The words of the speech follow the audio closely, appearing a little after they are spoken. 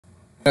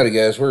Howdy,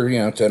 guys. We're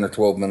 10 or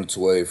 12 minutes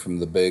away from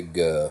the big.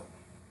 No,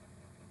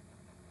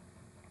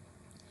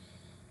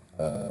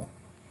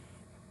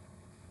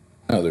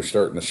 they're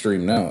starting to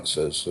stream now. It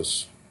says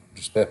this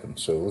just happened.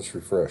 So let's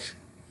refresh.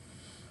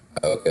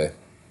 Okay,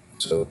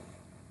 so,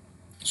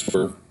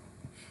 we're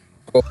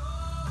 12,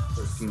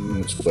 13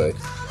 minutes away.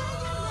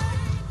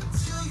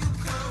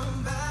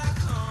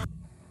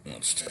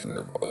 Let's turn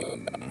their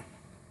volume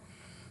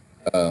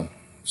down.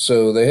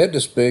 So they had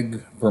this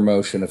big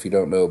promotion. If you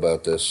don't know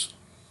about this,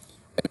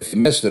 and if you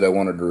missed it, I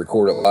wanted to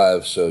record it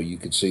live so you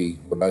could see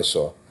what I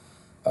saw.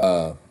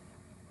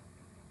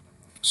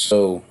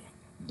 So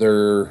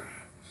there,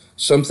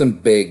 something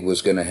big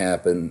was going to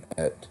happen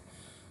at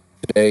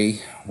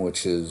today,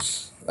 which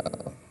is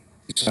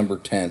December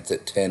 10th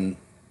at 10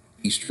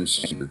 Eastern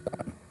Standard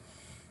Time.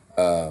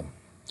 A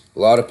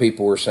lot of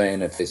people were saying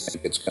that they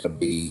think it's going to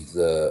be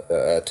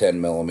the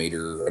 10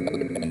 millimeter,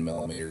 another 10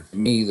 millimeter. To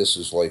me, this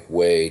is like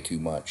way too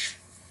much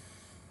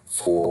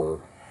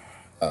for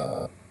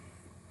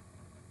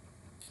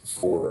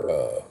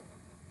for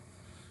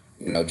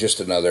just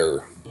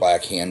another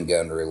black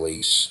handgun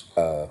release.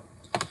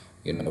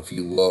 If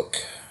you look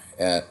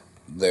at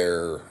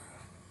their,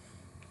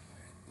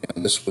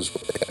 this was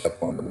what they had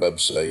up on their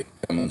website,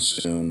 coming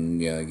soon.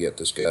 Get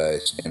this guy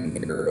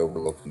standing here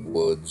overlooking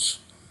woods.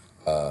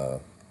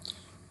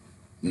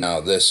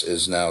 Now this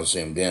is now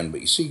zoomed in,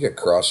 but you see you got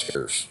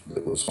crosshairs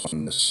that was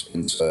on this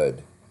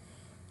inside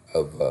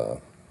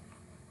of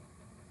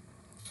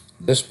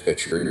this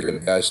picture. You're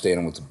got a guy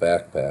standing with a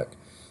backpack.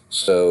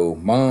 So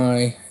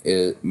my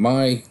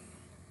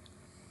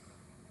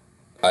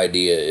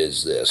idea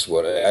is this.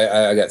 What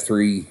I got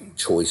three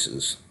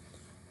choices.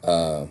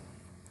 I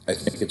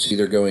think it's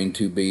either going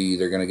to be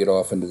they're going to get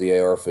off into the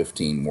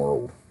AR-15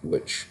 world,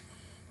 which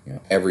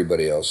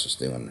everybody else is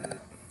doing that.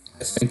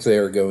 I think they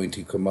are going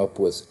to come up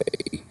with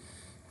a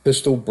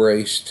pistol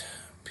braced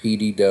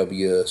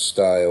PDW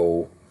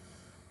style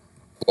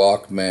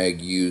Glock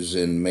mag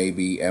using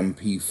maybe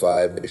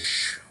MP5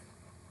 ish,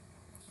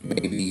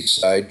 maybe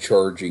side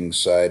charging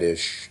side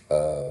ish.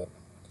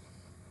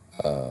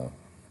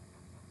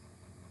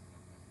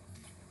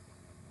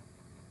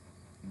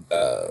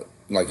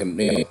 Like an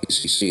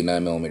ACC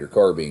 9mm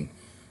carbine,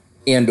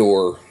 and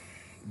or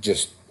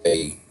just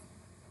a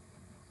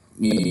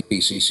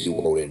PCC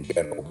world in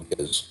general,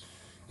 because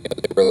they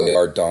really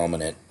are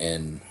dominant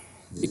in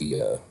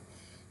the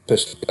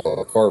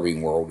pistol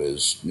carbine world.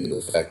 Is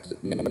the fact that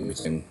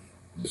everything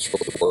that's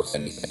really worth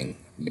anything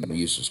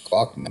uses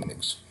Glock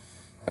mags.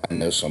 I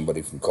know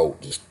somebody from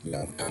Colt just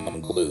come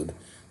unglued,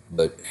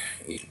 but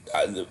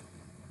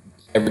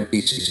every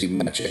PCC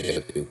match I go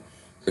to,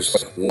 there's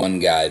like one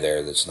guy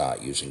there that's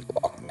not using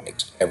Glock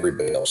mags.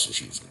 Everybody else is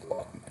using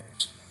Glock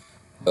mags.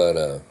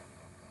 But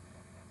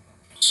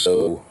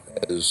so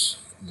as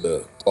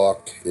the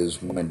clock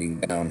is winding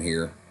down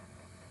here,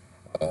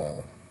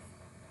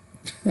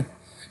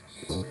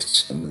 look at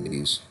some of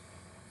these.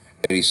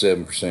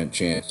 87%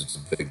 chance it's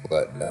a big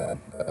letdown.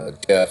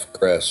 Jeff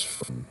Kress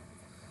from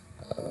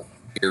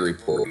Gear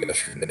Report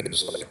yesterday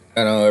was like,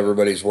 I know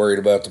everybody's worried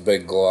about the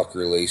big Glock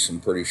release. I'm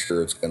pretty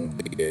sure it's going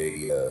to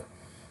be a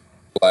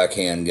black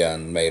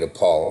handgun made of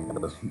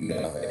polymer,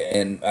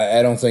 and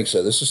I don't think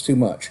so. This is too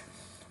much.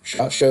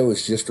 SHOT Show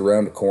is just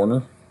around the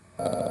corner.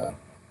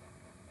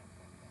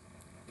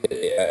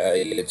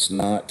 It's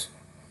not.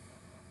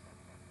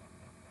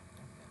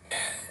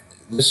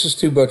 This is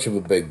too much of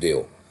a big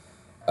deal.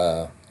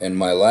 And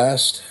my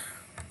last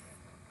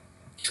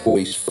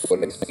choice for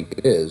what I think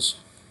it is,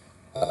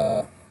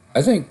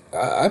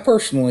 I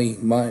personally,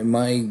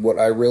 my what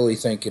I really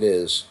think it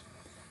is,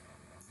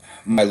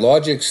 my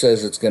logic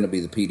says it's going to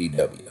be the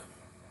PDW.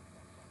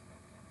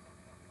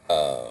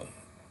 Or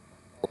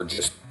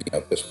just,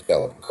 pistol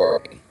caliber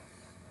carbine.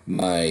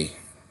 My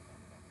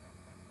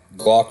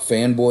Glock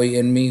fanboy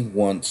in me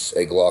wants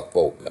a Glock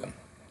bolt gun.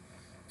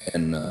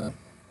 And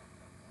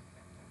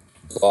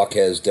Glock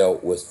has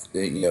dealt with,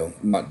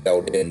 not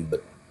dealt in,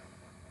 but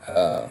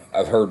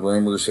I've heard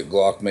rumors that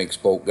Glock makes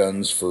bolt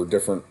guns for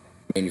different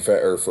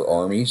for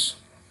armies.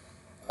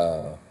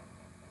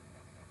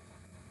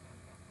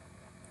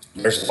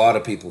 There's a lot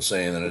of people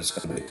saying that it's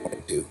going to be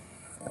 22.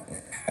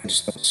 I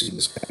just don't see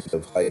this kind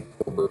of hype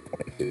over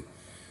 22.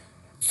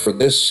 For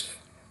this,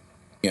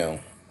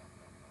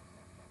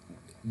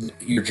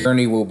 your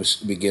journey will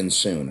begin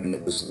soon, and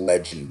it was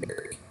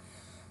legendary.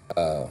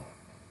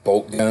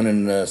 Bolt gun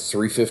and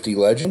 350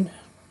 Legend.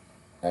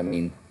 I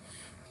mean,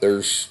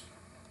 there's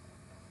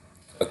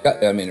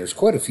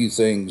quite a few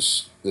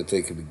things that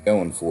they could be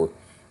going for.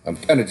 I'm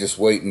kind of just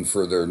waiting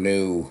for their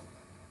new,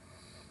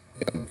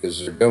 because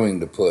they're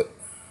going to put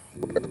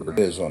whatever it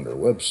is on their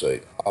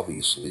website.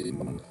 Obviously, the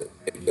moment that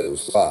it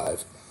goes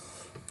live.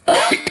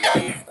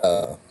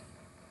 I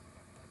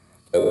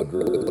would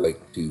really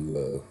like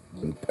to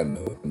kind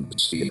of open to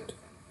see it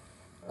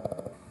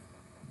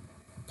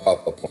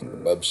pop up on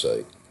their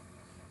website.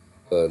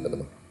 But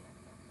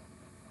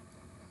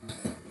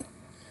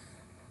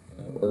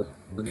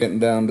we're getting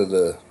down to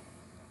the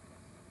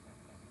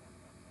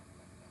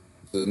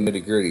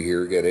nitty gritty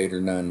here. We got 8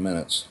 or 9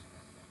 minutes.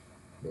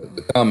 But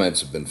the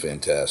comments have been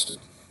fantastic.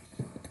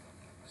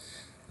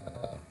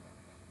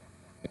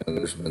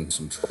 There's been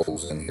some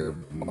trolls in here,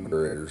 but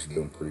moderators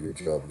doing a pretty good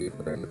job getting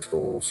rid of the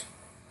trolls.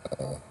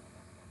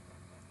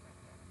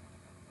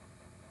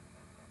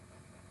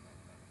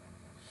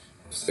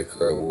 If they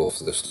cry wolf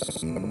this time,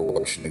 I'm never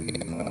watching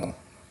again.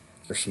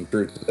 There's some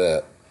truth to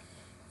that.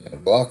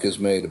 Glock has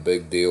made a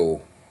big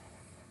deal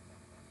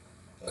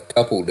a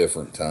couple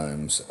different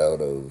times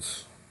out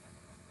of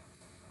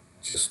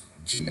just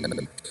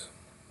generic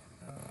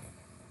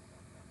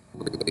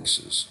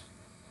releases.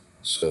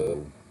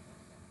 So,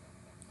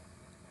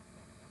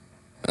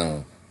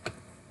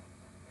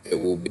 it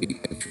will be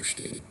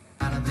interesting.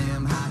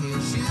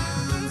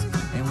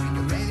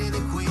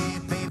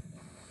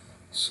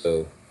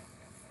 So,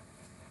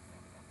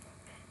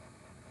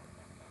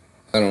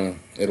 I don't know.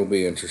 It'll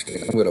be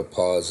interesting. I'm going to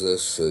pause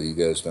this so you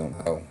guys don't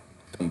I'll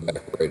come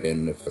back right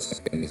in if I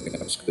think anything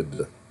else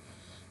good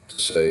to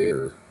say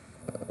or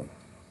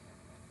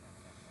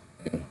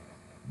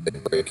they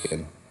break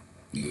in.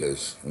 You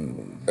guys, I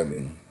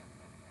mean,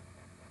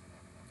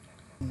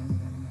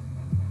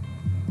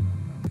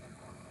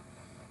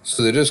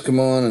 so they just come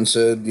on and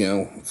said,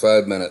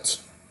 5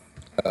 minutes.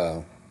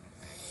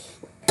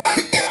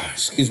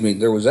 Excuse me,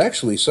 there was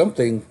actually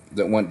something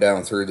that went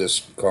down through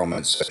this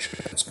comment section.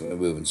 It's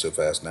moving so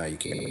fast now you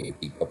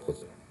can't keep up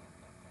with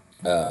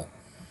it.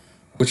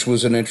 Which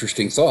was an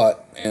interesting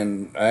thought,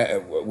 and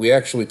we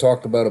actually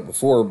talked about it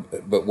before,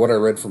 but what I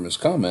read from his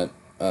comment,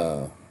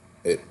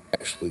 it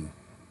actually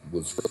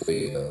was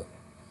really, I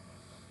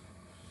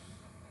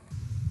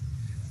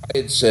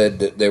had said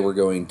that they were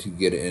going to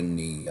get in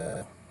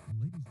the,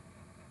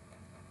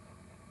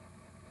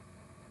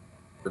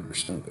 where'd their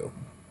son go?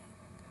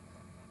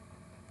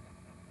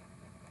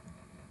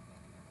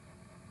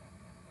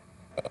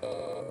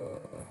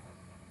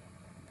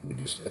 We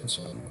just had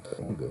some not that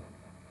long ago.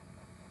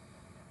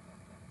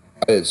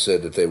 I had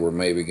said that they were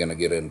maybe going to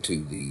get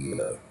into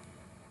the,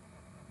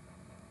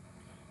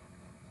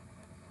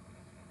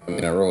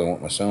 I really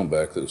want my sound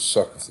back. It would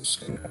suck if this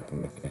can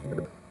happen. I can't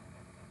hear it.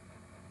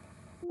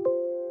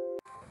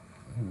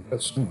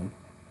 That's soon.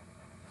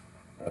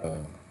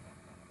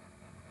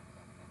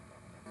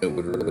 It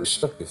would really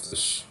suck if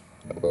this,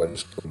 I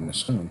just killed my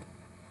sound.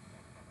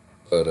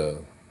 But,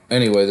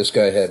 anyway, this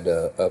guy had,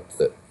 up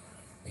that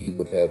he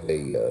would have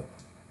a,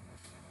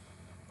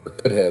 or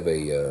could have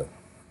a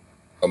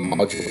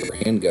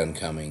modular handgun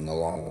coming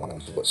along the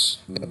lines of what's,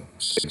 and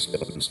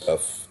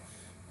stuff,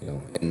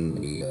 in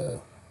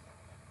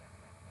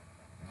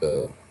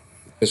the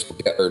pistol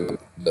or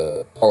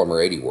the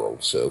Polymer 80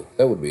 world. So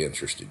that would be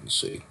interesting to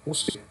see. We'll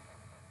see.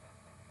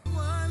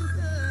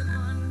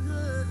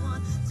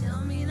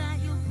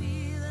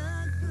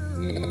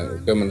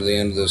 Coming to the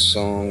end of this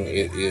song,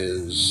 it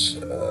is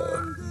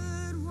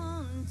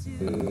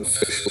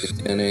officially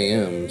 10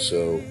 a.m.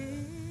 So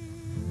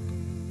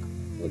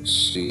let's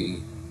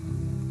see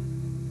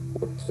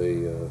what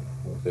they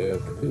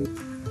have to do.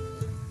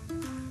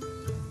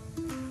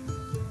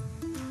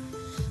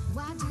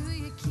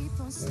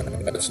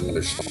 That's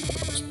another song. I'm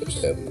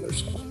supposed to have another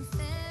song.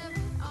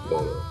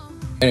 But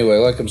anyway,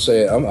 like I'm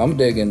saying, I'm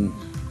digging.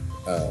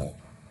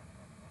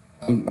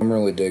 I'm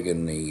really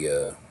digging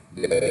the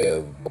idea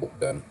of bolt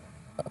gun.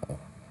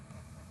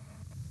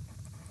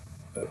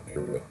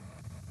 Here we go.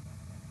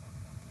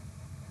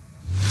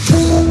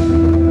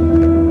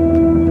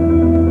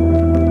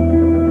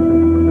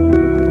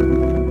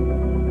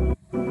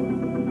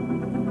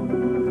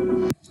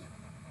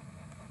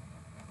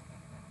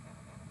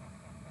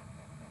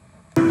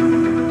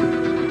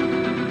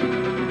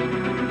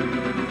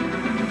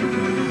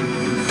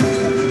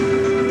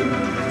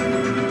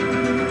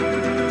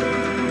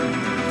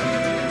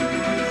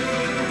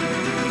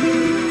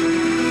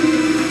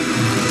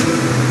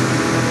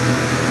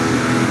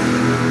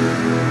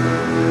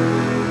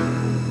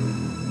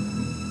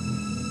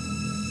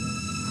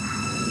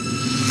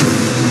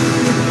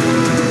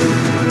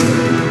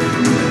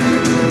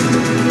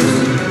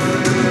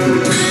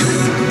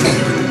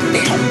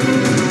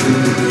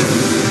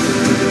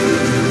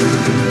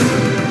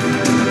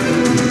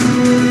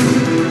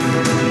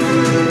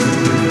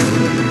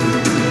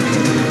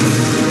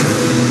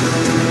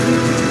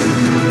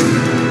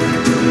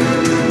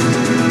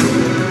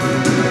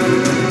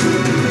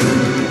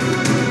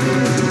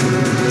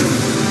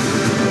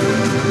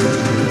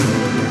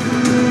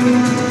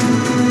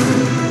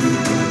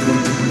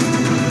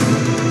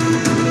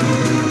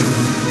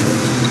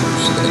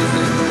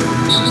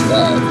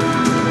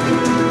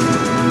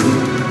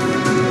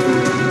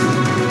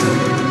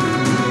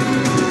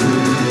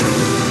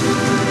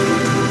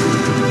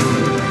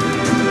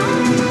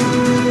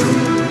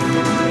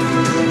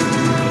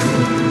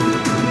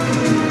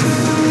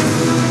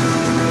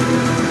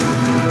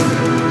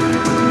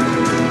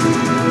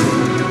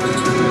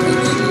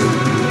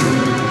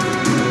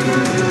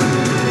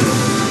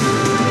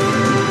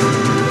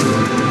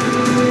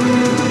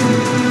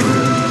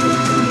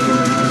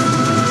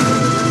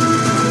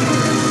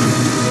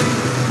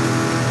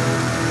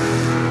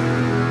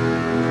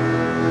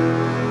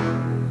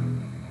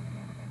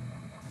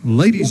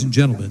 Ladies and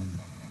gentlemen,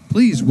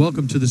 please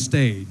welcome to the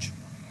stage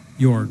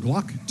your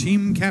Glock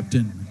team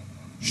captain,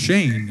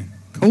 Shane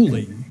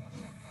Coley.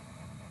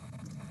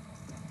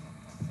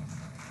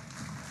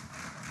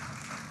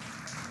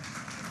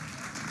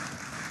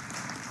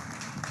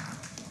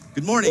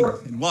 Good morning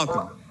and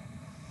welcome.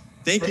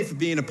 Thank you for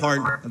being a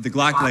part of the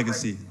Glock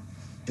legacy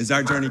as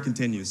our journey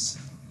continues.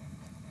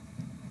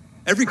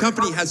 Every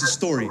company has a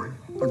story,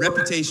 a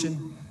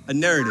reputation, a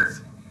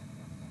narrative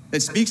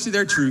that speaks to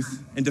their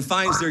truth and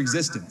defines their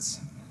existence.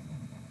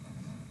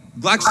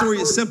 Glock's story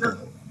is simple.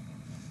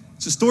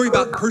 It's a story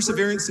about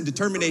perseverance and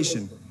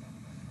determination,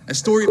 a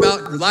story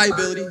about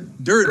reliability,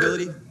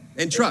 durability,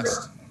 and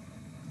trust.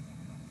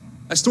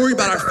 A story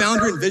about our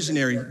founder and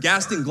visionary,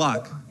 Gaston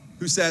Glock,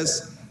 who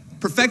says,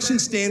 "Perfection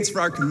stands for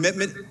our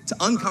commitment to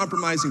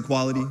uncompromising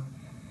quality,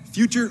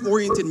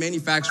 future-oriented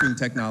manufacturing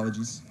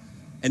technologies,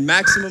 and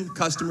maximum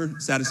customer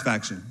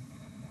satisfaction."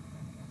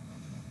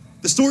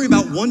 The story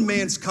about one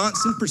man's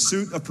constant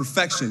pursuit of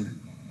perfection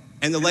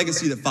and the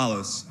legacy that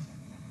follows.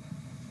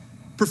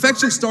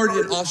 Perfection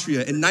started in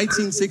Austria in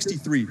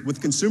 1963 with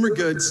consumer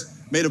goods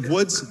made of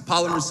woods,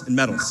 polymers, and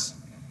metals.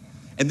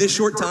 In this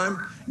short time,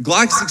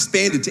 Glock's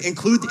expanded to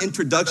include the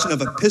introduction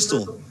of a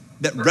pistol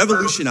that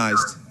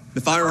revolutionized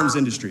the firearms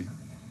industry.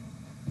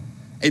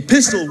 A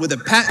pistol with a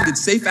patented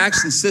safe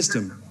action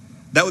system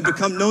that would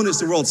become known as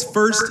the world's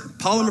first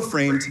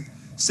polymer-framed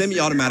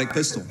semi-automatic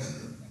pistol.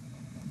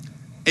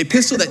 A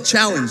pistol that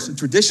challenged the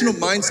traditional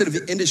mindset of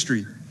the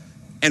industry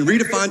and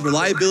redefined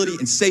reliability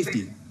and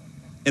safety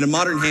in a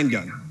modern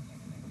handgun.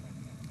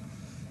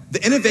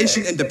 The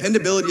innovation and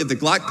dependability of the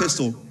Glock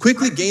pistol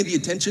quickly gained the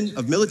attention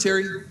of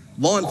military,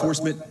 law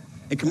enforcement,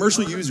 and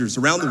commercial users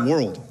around the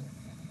world.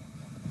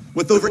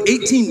 With over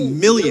 18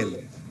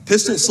 million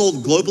pistols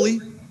sold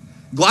globally,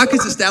 Glock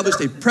has established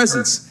a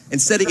presence in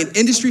setting an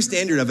industry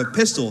standard of a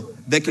pistol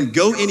that can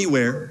go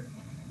anywhere,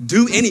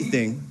 do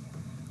anything,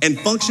 and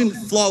function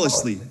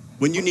flawlessly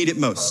when you need it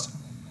most.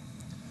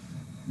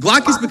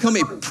 Glock has become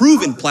a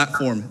proven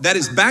platform that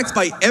is backed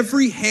by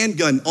every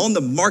handgun on the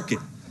market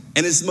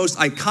and is the most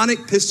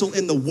iconic pistol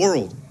in the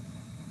world.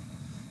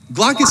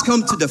 Glock has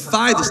come to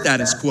defy the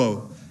status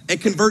quo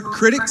and convert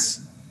critics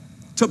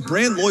to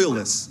brand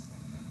loyalists,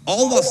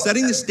 all while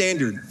setting the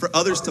standard for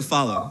others to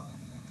follow.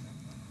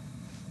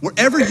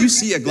 Wherever you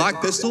see a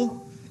Glock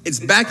pistol, it's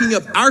backing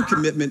up our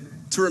commitment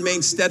to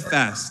remain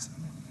steadfast.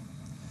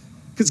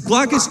 Because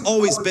Glock has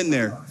always been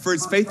there for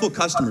its faithful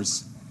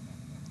customers,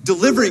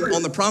 delivering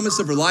on the promise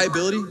of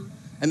reliability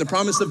and the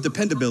promise of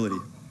dependability.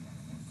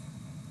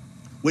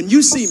 When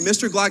you see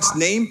Mr. Glock's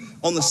name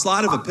on the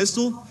slot of a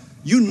pistol,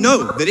 you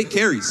know that it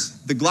carries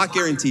the Glock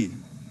guarantee.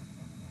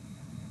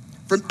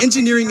 From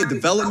engineering and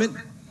development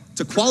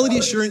to quality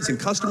assurance and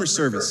customer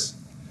service,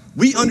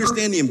 we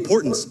understand the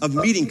importance of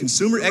meeting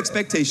consumer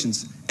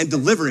expectations and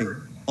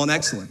delivering on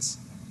excellence.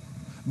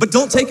 But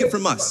don't take it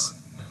from us.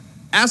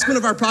 Ask one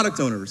of our product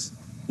owners,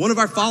 one of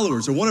our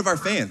followers, or one of our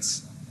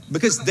fans,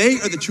 because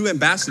they are the true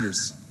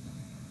ambassadors.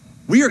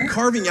 We are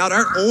carving out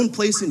our own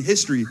place in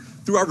history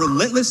through our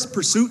relentless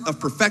pursuit of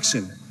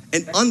perfection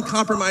and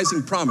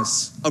uncompromising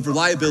promise of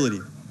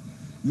reliability,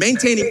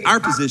 maintaining our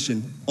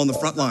position on the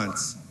front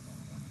lines.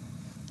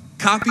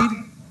 Copied,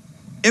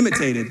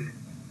 imitated,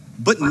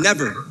 but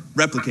never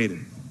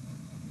replicated.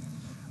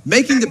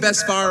 Making the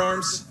best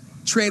firearms,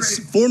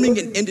 transforming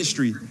an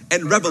industry,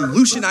 and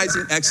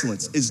revolutionizing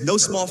excellence is no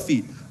small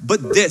feat,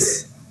 but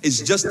this is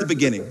just the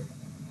beginning.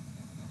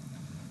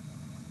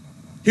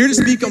 Here to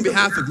speak on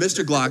behalf of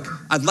Mr. Glock,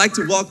 I'd like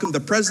to welcome the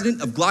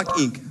president of Glock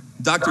Inc.,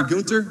 Dr.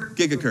 Gunther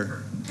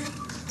Gigaker.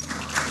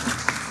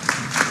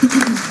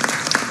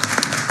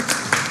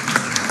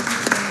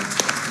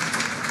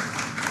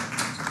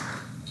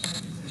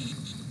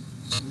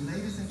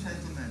 Ladies and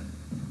gentlemen,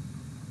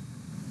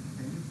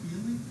 can you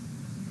feel me?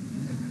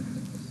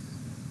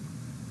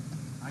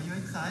 Are you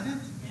excited?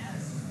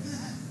 Yes.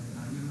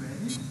 Are you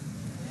ready?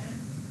 Yes.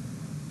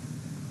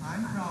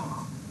 I'm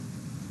proud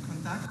to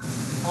conduct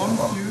all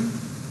of you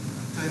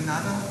to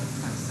another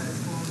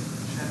successful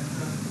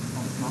chapter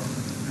of Glock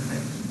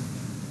perfection.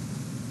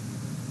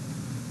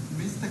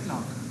 Mr.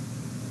 Glock,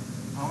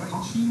 our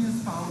ingenious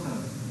founder,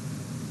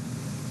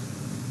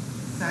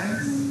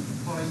 thanks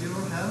for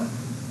your help,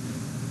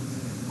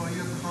 for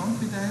your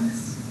confidence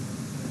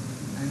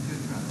and your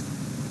trust.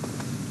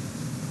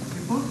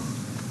 You put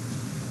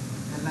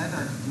a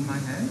letter in my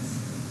hands.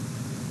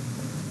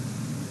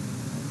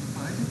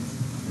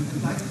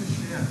 I'd like to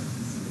share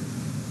this with you.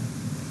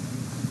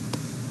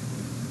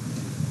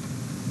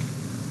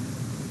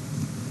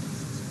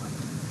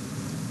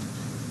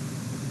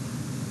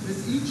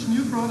 With each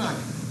new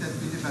product that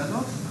we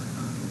develop,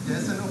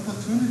 there's an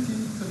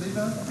opportunity to live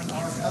up on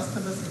our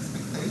customers'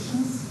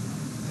 expectations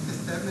and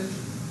establish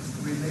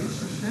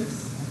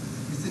relationships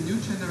with a new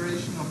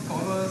generation of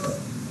followers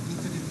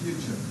into the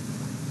future.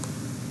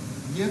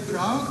 We are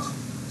proud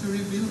to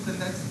reveal the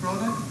next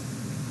product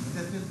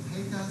that will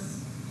take us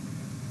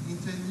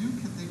into a new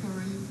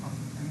category of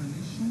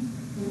ammunition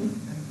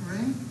and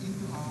bring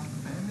into our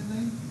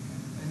family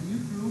a new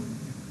group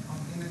of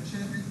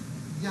energetic,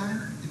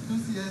 young,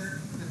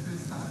 enthusiasts that will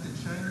start the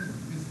journey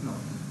with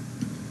Glock.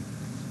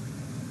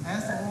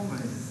 As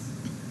always,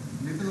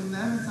 we will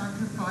never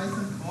sacrifice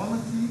on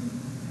quality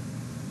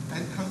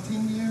and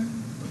continue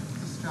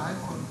to strive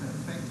for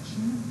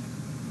perfection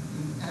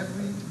in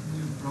every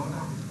new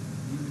product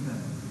we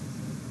develop.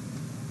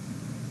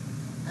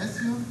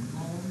 As you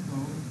all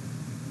know,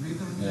 we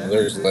will Yeah, never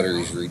there's the letter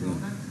develop he's reading.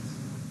 products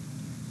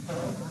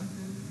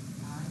until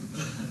I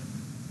have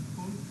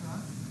full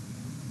trust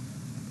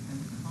and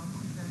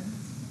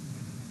confidence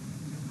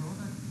in the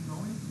product,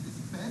 knowing it is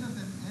better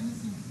than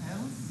anything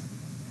else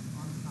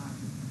on the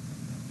market.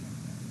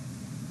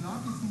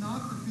 Glock is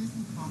not a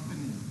business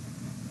company.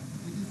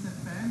 It is a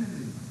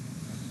family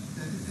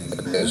that is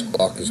Because expanding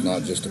Glock is not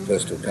future just a through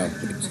pistol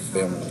company, manufacturing it's a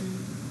family.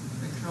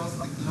 technology across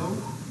the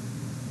globe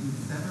in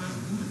several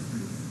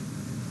industries.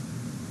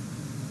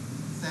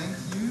 Thank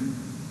you,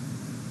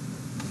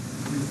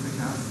 Mr.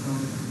 Gaston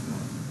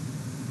Glock.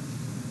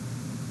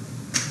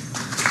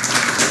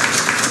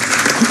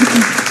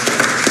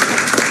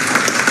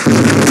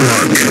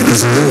 Glock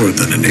is more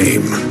than a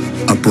name,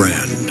 a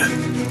brand,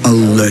 a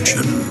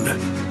legend.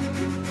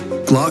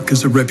 Glock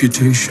is a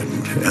reputation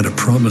and a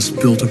promise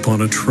built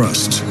upon a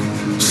trust,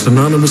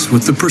 synonymous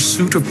with the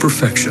pursuit of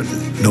perfection,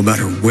 no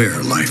matter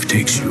where life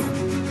takes you.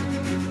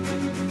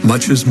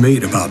 Much is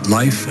made about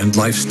life and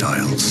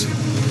lifestyles,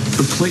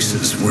 the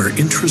places where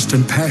interest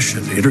and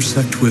passion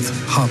intersect with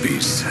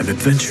hobbies and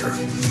adventure.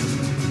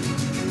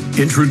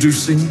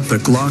 Introducing the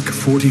Glock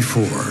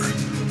 44,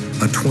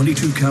 a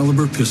 .22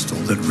 caliber pistol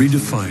that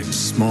redefines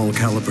small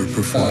caliber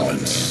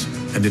performance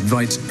and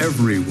invites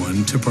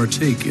everyone to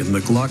partake in the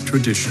Glock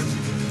tradition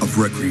of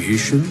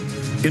recreation,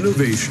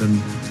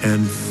 innovation,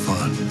 and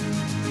fun.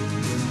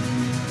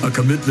 A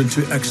commitment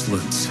to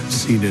excellence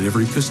seen in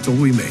every pistol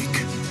we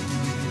make.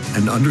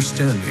 An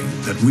understanding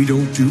that we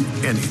don't do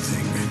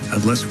anything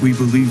unless we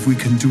believe we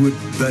can do it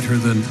better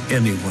than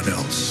anyone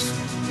else.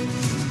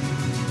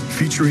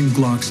 Featuring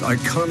Glock's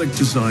iconic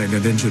design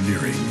and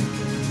engineering,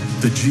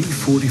 the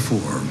G44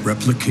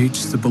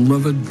 replicates the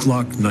beloved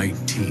Glock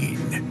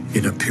 19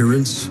 in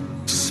appearance,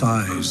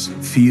 size,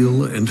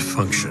 feel, and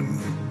function,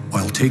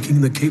 while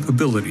taking the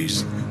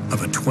capabilities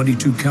of a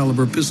 .22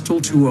 caliber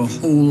pistol to a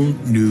whole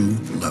new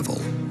level.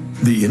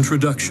 The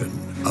introduction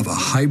of a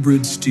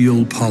hybrid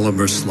steel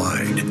polymer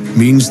slide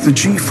means the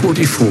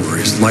G44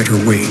 is lighter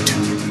weight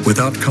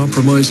without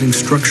compromising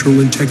structural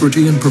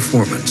integrity and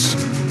performance.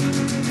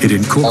 It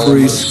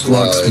incorporates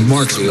Glock's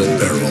marksman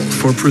barrel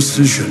for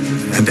precision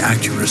and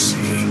accuracy,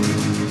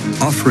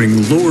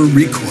 offering lower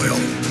recoil,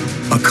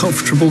 a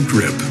comfortable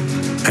grip,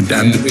 and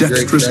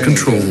ambidextrous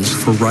controls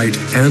for right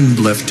and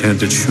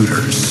left-handed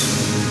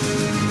shooters.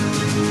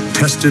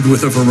 Tested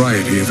with a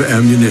variety of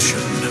ammunition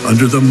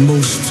under the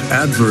most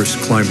adverse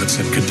climates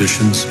and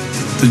conditions,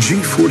 the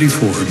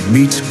G44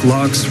 meets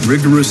Glock's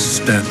rigorous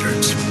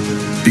standards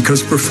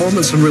because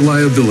performance and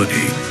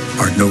reliability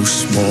are no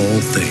small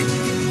thing.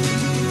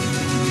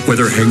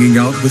 Whether hanging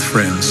out with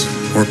friends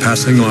or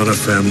passing on a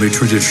family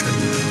tradition,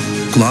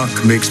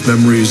 Glock makes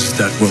memories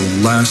that will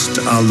last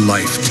a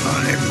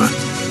lifetime.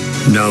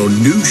 Now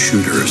new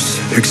shooters,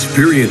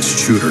 experienced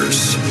shooters,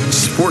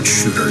 sports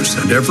shooters,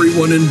 and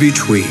everyone in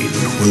between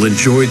will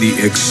enjoy the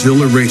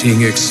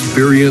exhilarating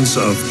experience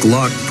of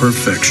Glock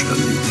perfection.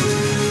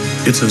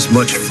 It's as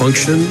much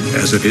function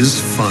as it is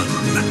fun.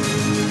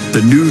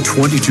 The new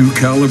 .22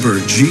 caliber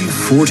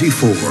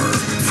G44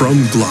 from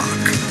Glock.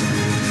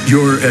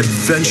 Your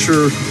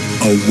adventure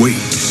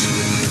awaits.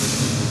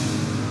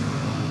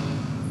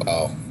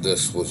 Wow,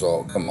 this was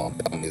all. Come on,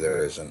 tell me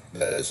that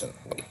isn't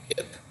what he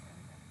did.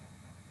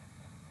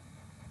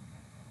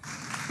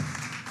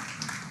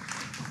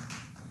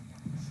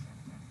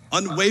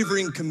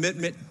 Unwavering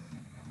commitment,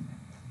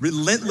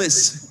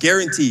 relentless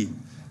guarantee,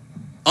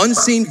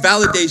 unseen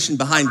validation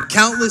behind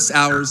countless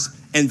hours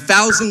and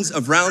thousands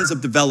of rounds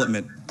of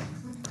development.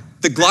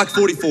 The Glock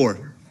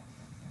 44.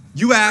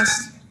 You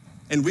asked,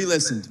 and we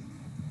listened.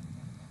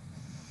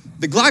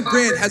 The Glock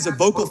brand has a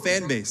vocal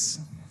fan base,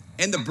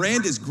 and the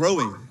brand is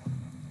growing.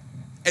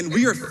 And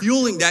we are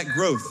fueling that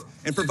growth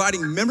and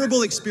providing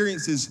memorable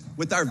experiences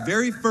with our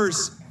very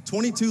first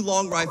 .22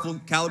 long rifle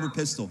caliber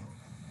pistol.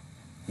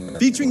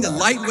 Featuring the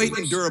lightweight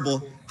and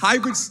durable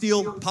hybrid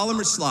steel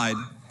polymer slide,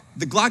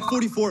 the Glock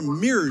 44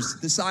 mirrors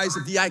the size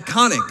of the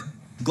iconic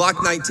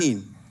Glock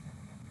 19.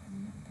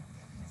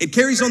 It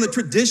carries on the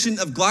tradition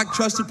of Glock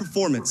trusted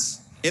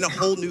performance in a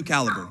whole new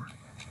caliber.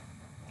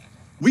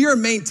 We are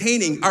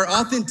maintaining our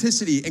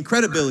authenticity and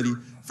credibility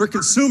for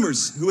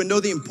consumers who know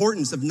the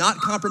importance of not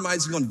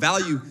compromising on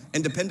value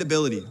and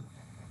dependability.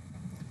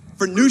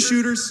 For new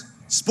shooters,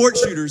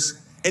 sports shooters,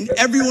 and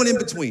everyone in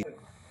between.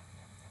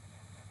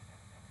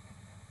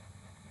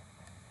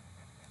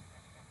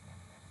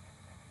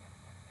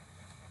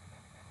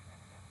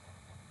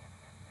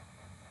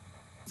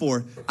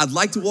 I'd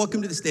like to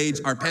welcome to the stage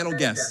our panel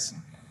guests.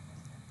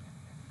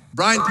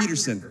 Brian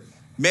Peterson,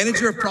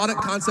 Manager of Product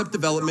Concept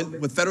Development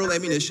with Federal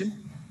Ammunition.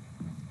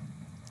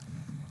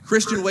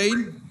 Christian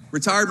Wade,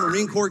 retired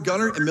Marine Corps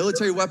gunner and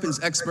military weapons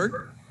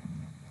expert.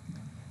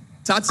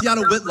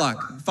 Tatiana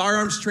Whitlock,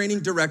 Firearms Training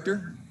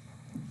Director,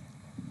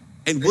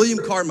 and William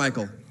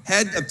Carmichael,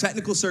 Head of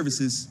Technical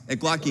Services at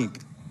Glock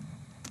Inc.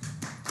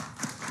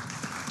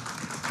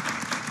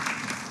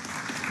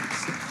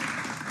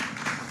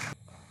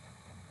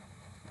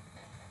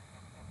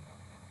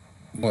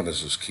 What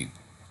does this keep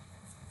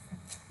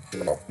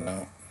dropping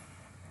out?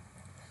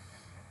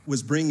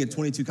 Was bringing a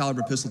 .22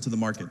 caliber pistol to the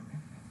market.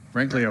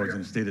 Frankly, I was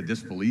in a state of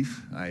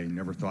disbelief. I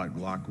never thought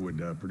Glock would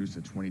produce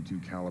a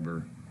 .22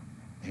 caliber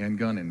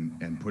handgun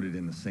and put it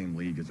in the same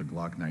league as a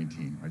Glock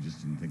 19. I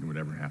just didn't think it would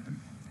ever happen.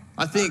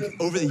 I think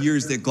over the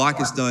years that Glock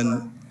has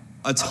done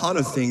a ton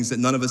of things that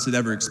none of us had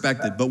ever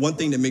expected. But one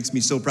thing that makes me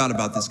so proud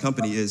about this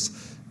company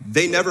is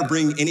they never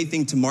bring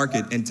anything to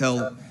market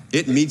until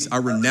it meets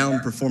our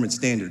renowned performance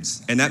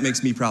standards. And that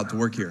makes me proud to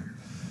work here.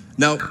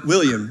 Now,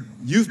 William,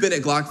 you've been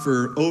at Glock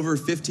for over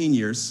 15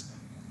 years.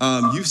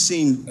 You've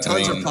seen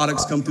tons of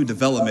products come through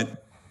development.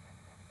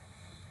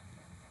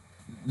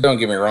 Don't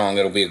get me wrong,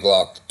 it'll be a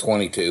Glock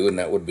 22, and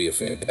that would be a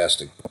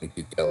fantastic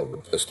 .22 caliber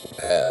pistol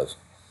to have.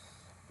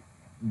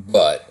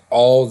 But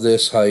all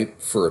this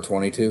hype for a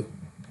 22,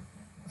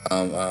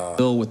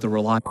 Bill with the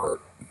reliable.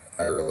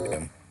 I really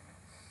am.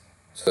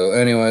 So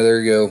anyway,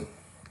 there you go.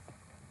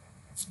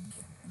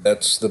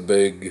 That's the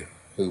big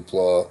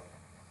hoopla.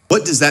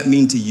 What does that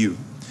mean to you?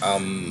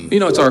 You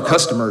know, it's our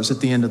customers at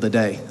the end of the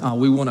day.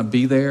 We want to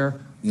be there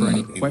for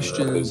any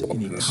questions,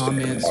 any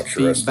comments,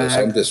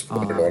 feedback.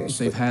 If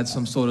they've had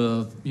some sort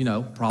of,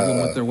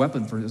 problem with their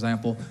weapon, for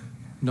example,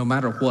 no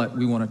matter what,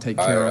 we want to take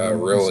care of I them.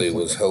 really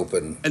was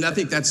hoping. And I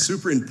think that's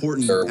super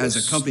important as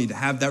a company to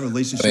have that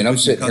relationship. I'm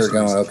with your sitting here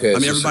going, customers. okay, I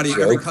mean, is this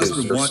a every joke? customer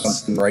Is there wants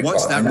something right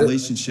that behind it?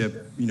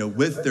 relationship,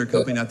 with their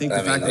company. And I think the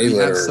fact that they we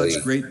have literally-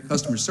 such great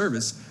customer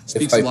service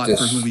speaks If a lot this-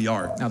 for who we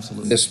are.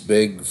 Absolutely. This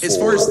big As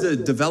far as the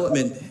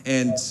development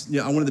and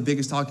one of the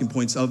biggest talking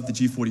points of the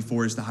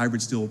G44 is the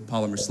hybrid steel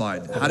polymer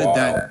slide. How did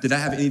that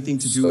have anything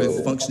to do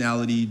with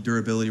functionality,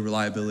 durability,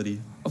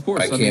 reliability? Of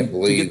course, I mean, can't to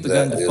believe get the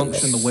gun that to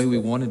function is- the way we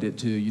wanted it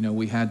to,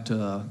 we had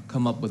to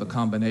come up with a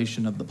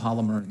combination of the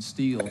polymer and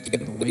steel to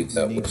get the weight believe we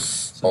that needed.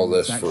 was all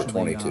this it's for actually,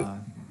 22.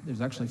 There's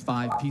actually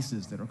 5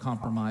 pieces that are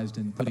compromised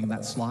in putting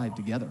that slide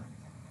together.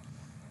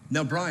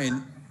 Now,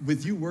 Brian,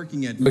 with you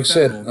working at Like I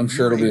said, Federal, I'm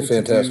sure you it'll were be a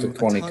able to fantastic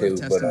do a ton of 22,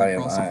 but testing I am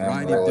across a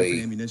variety of really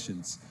different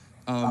ammunitions.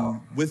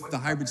 With the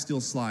hybrid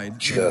steel slide,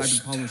 Just-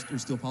 hybrid polymer, or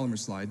steel polymer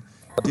slide,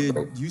 did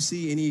you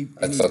see any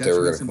I thought they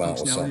were going detriments to in come out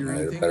with functionality something or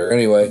either anything? better.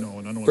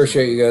 Anyway,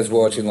 appreciate you guys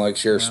watching. Like,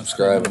 share,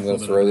 subscribe. I'm going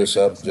to throw this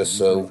up just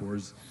so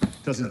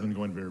Testing's been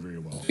going very, very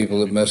well.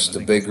 people that missed the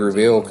big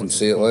reveal can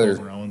see it later.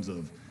 Rounds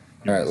of,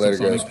 All right, later,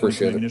 guys. subsonic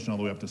Appreciate it. ammunition all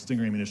the way up to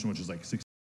Stinger ammunition, which is like 60